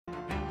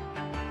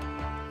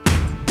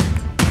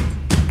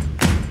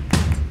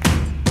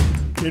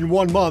In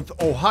 1 month,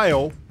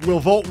 Ohio will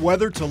vote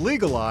whether to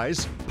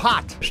legalize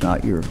pot. It's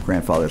not your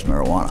grandfather's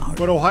marijuana.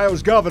 But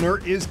Ohio's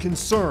governor is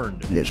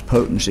concerned. Its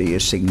potency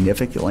is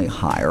significantly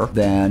higher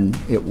than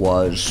it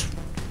was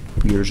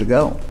years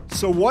ago.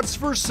 So what's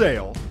for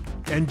sale,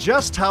 and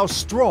just how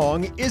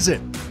strong is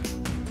it?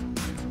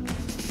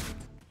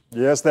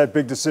 Yes, that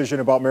big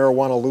decision about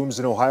marijuana looms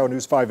in Ohio.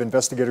 News 5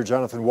 investigator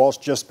Jonathan Walsh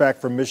just back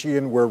from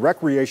Michigan, where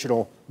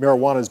recreational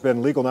marijuana has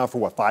been legal now for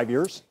what, 5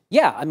 years?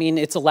 Yeah, I mean,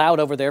 it's allowed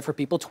over there for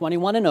people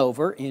 21 and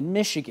over in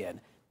Michigan.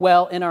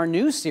 Well, in our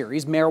news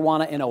series,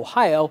 Marijuana in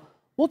Ohio,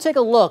 we'll take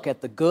a look at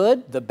the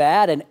good, the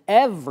bad, and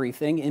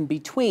everything in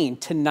between.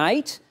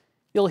 Tonight,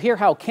 you'll hear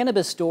how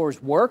cannabis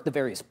stores work, the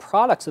various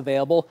products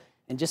available,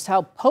 and just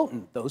how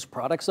potent those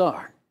products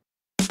are.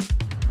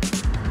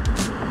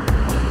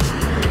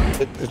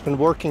 It's been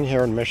working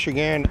here in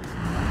Michigan.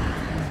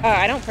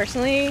 I don't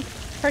personally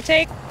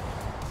partake,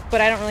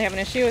 but I don't really have an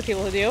issue with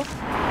people who do.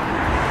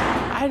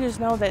 I just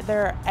know that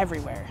they're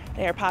everywhere.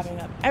 They are popping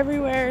up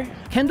everywhere.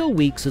 Kendall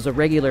Weeks is a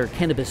regular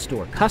cannabis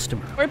store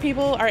customer. Where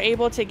people are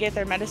able to get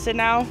their medicine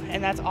now,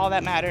 and that's all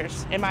that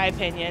matters, in my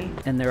opinion.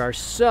 And there are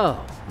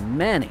so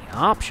many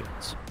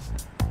options.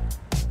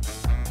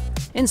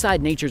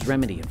 Inside Nature's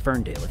Remedy in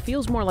Ferndale, it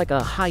feels more like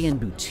a high-end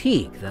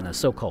boutique than a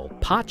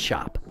so-called pot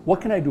shop. What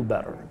can I do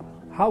better?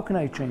 How can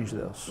I change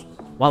this?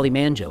 Wally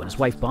Manjo and his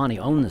wife Bonnie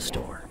own the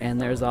store, and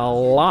there's a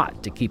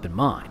lot to keep in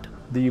mind.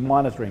 The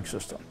monitoring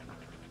system,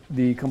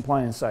 the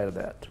compliance side of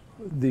that,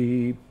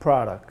 the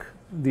product,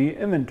 the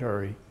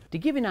inventory. To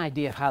give you an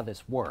idea of how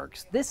this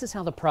works, this is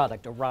how the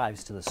product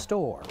arrives to the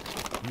store.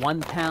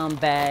 1 pound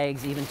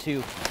bags, even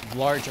to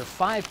larger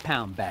 5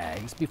 pound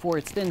bags, before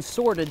it's then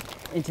sorted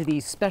into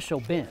these special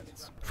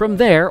bins. From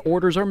there,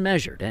 orders are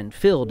measured and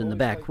filled in the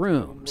back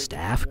room.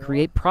 Staff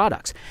create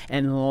products,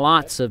 and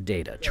lots of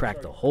data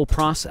track the whole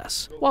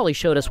process. Wally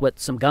showed us what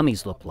some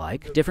gummies look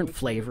like, different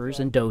flavors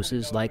and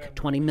doses, like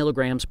 20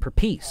 milligrams per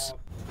piece.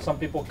 Some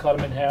people cut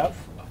them in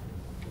half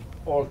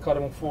or cut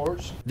them in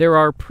fours. There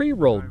are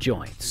pre-rolled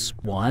joints,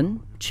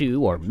 1,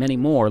 2, or many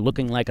more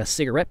looking like a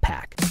cigarette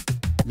pack.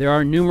 There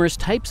are numerous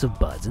types of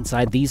buds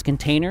inside these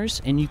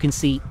containers, and you can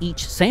see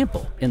each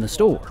sample in the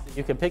store.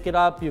 You can pick it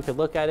up, you could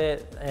look at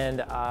it,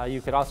 and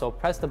you could also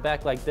press the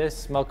back like this,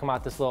 smoke come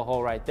out this little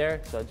hole right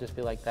there, so it'd just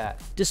be like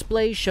that.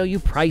 Displays show you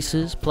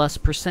prices plus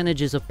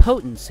percentages of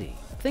potency.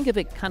 Think of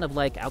it kind of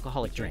like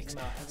alcoholic drinks.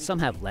 Some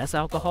have less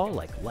alcohol,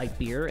 like light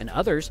beer, and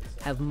others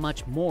have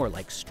much more,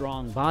 like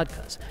strong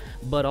vodkas.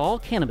 But all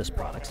cannabis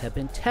products have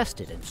been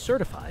tested and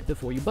certified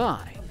before you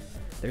buy.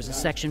 There's a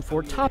section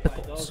for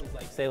topicals.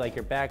 Say like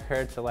your back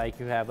hurts, or like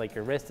you have like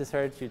your wrist is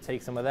hurt, you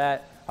take some of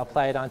that,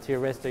 apply it onto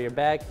your wrist or your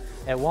back.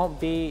 You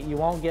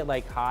won't get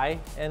like high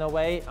in a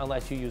way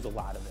unless you use a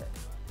lot of it.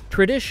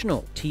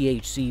 Traditional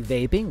THC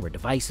vaping, where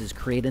devices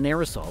create an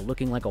aerosol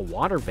looking like a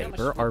water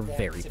vapor, are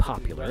very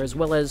popular, as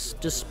well as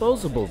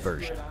disposable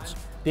versions.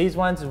 These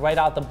ones, right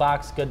out the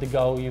box, good to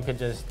go. You could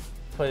just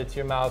put it to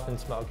your mouth and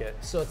smoke it.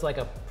 So it's like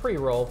a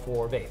pre-roll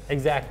for vape.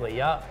 Exactly,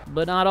 yeah.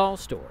 But not all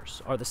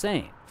stores are the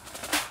same.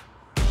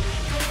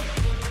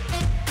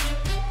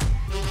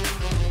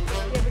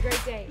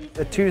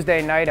 A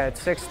Tuesday night at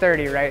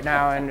 6:30 right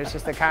now, and it's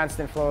just a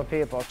constant flow of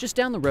people. Just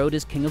down the road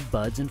is King of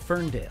Buds in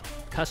Ferndale.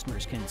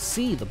 Customers can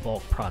see the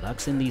bulk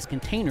products in these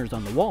containers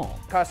on the wall.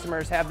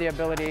 Customers have the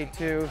ability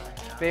to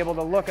be able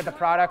to look at the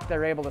product,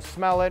 they're able to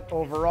smell it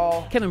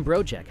overall. Kevin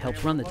Brojek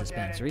helps run the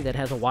dispensary that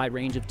has a wide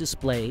range of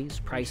displays,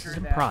 prices,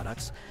 and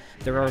products.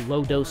 There are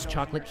low-dose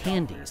chocolate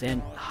candies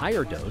and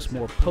higher-dose,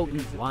 more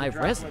potent live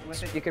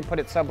resins. You can put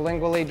it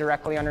sublingually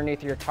directly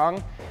underneath your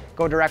tongue,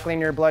 go directly in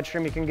your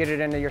bloodstream. You can get it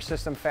into your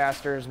system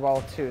faster as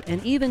well, too.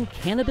 And even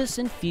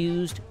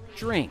cannabis-infused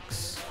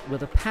drinks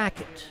with a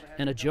packet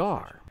and a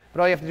jar.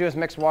 But all you have to do is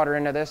mix water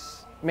into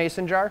this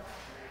mason jar,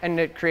 and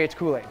it creates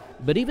Kool-Aid.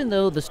 But even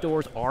though the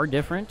stores are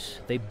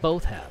different, they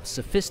both have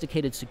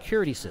sophisticated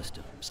security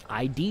systems,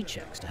 ID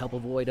checks to help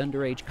avoid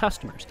underage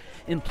customers,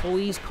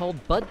 employees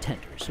called bud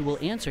tenders who will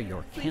answer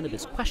your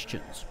cannabis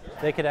questions.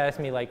 They could ask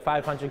me like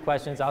 500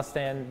 questions. I'll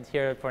stand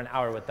here for an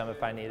hour with them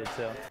if I needed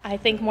to. I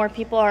think more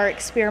people are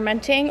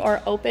experimenting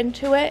or open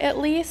to it at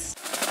least.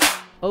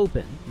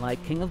 Open,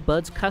 like King of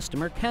Bud's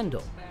customer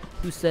Kendall,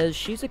 who says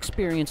she's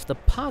experienced the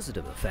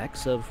positive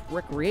effects of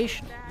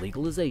recreational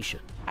legalization.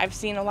 I've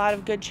seen a lot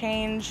of good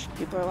change.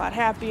 People are a lot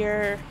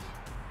happier.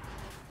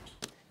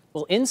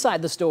 Well,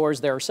 inside the stores,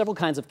 there are several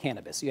kinds of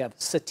cannabis. You have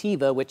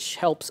sativa, which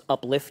helps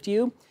uplift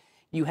you.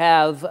 You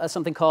have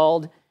something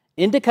called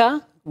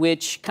indica,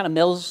 which kind of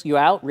mellows you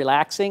out,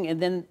 relaxing,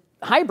 and then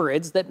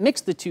hybrids that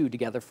mix the two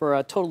together for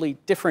a totally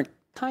different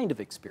kind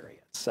of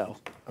experience. So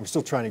I'm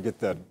still trying to get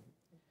that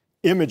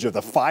image of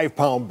the 5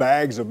 pound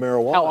bags of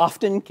marijuana. how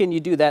often can you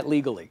do that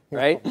legally,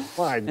 right?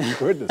 My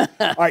goodness.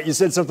 All right, you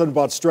said something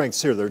about strengths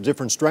here. There are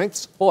different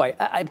strengths? Boy,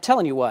 I'm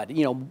telling you what,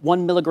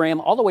 1 milligram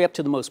all the way up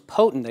to the most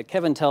potent that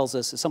Kevin tells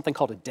us is something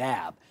called a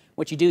dab.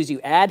 What you do is you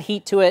add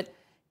heat to it,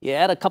 you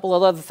add a couple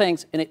of other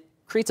things, and it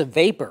creates a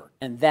vapor,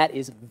 and that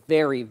is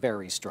very,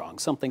 very strong,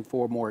 something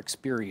for more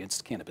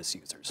experienced cannabis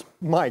users.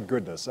 My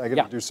goodness, I got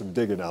to Yeah. do some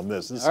digging on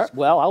this. This All is right,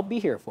 well, I'll be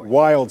here for you.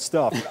 wild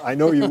stuff. I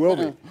know you will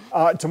be.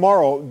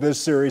 Tomorrow, this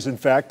series, in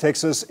fact,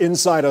 takes us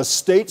inside a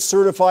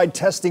state-certified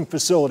testing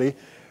facility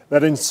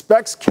that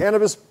inspects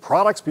cannabis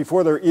products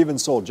before they're even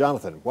sold.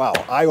 Jonathan, wow,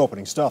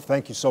 eye-opening stuff.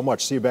 Thank you so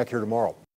much. See you back here tomorrow.